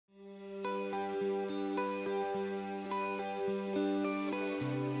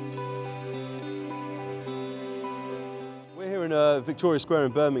Victoria Square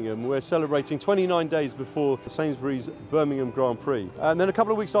in Birmingham. We're celebrating 29 days before the Sainsbury's Birmingham Grand Prix. And then a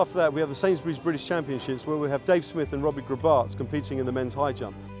couple of weeks after that, we have the Sainsbury's British Championships, where we have Dave Smith and Robbie Grabarz competing in the men's high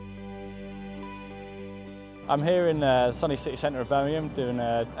jump. I'm here in the sunny city centre of Birmingham doing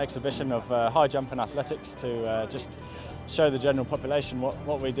an exhibition of high jump and athletics to just show the general population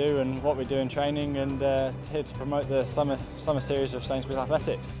what we do and what we do in training, and here to promote the summer series of Sainsbury's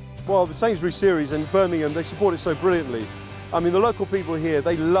Athletics. Well, the Sainsbury series in Birmingham, they support it so brilliantly. I mean, the local people here,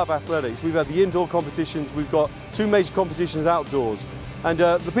 they love athletics. We've had the indoor competitions, we've got 2 major competitions outdoors, and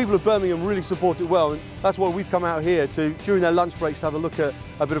the people of Birmingham really support it well, and that's why we've come out here to, during their lunch breaks, to have a look at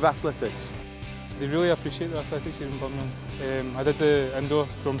a bit of athletics. They really appreciate the athletics here in Birmingham. I did the indoor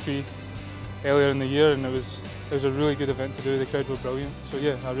Prix earlier in the year, and it was a really good event to do. The crowd were brilliant, so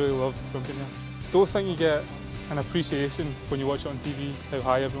yeah, I really loved jumping here. Don't think you get an appreciation when you watch it on TV how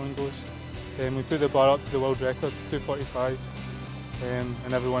high everyone goes. We put the bar up to the world record, 245,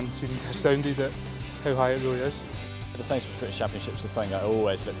 and everyone seemed astounded at how high it really is. The Sainsbury's British Championships is something I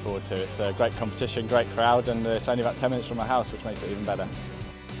always look forward to. It's a great competition, great crowd, and it's only about 10 minutes from my house, which makes it even better.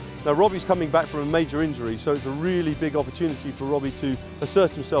 Now, Robbie's coming back from a major injury, so it's a really big opportunity for Robbie to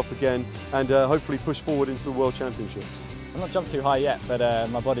assert himself again and hopefully push forward into the World Championships. I've not jumped too high yet, but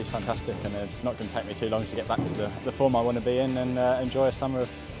my body's fantastic, and it's not going to take me too long to get back to the form I want to be in and enjoy a summer of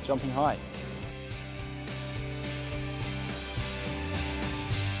jumping high.